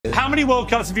How many World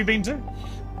Cups have you been to?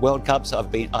 World Cups,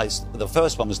 the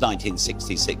first one was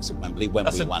 1966 at Wembley when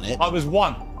we won it. I was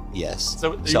one. Yes.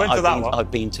 So you went to that one?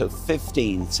 I've been to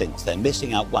 15 since then,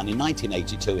 missing out one in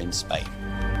 1982 in Spain.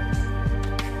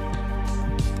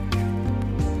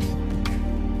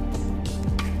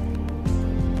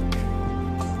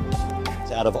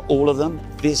 Out of all of them,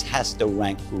 this has to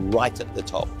rank right at the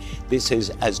top. This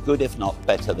is as good, if not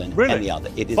better, than any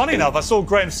other. Funny enough, I saw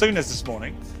Graham Souness this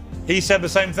morning. He said the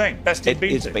same thing. Best he'd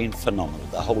been to. It's been phenomenal,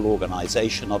 the whole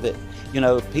organisation of it. You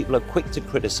know, people are quick to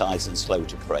criticise and slow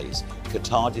to praise.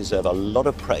 Qatar deserve a lot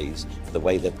of praise for the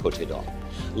way they put it on.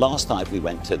 Last night we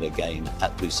went to the game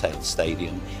at Lusail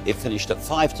Stadium. It finished at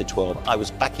 5-12. I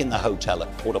was back in the hotel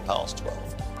at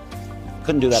 12:15.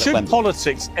 Couldn't do that at Wembley. Should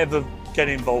politics ever get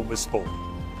involved with sport?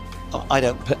 I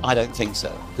don't think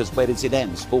so, because where does it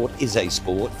end? Sport is a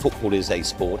sport, football is a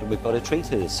sport, and we've got to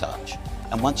treat it as such.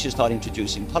 And once you start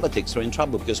introducing politics, we're in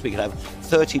trouble, because we could have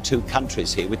 32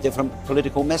 countries here with different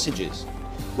political messages.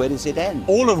 Where does it end?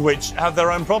 All of which have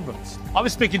their own problems. I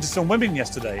was speaking to some women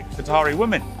yesterday, Qatari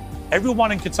women.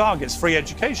 Everyone in Qatar gets free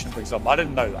education, for example. I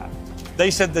didn't know that.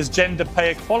 They said there's gender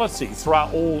pay equality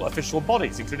throughout all official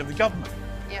bodies, including the government.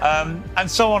 Yeah.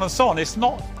 And so on and so on. It's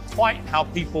not quite how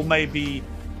people maybe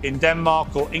in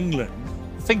Denmark or England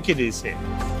think it is here.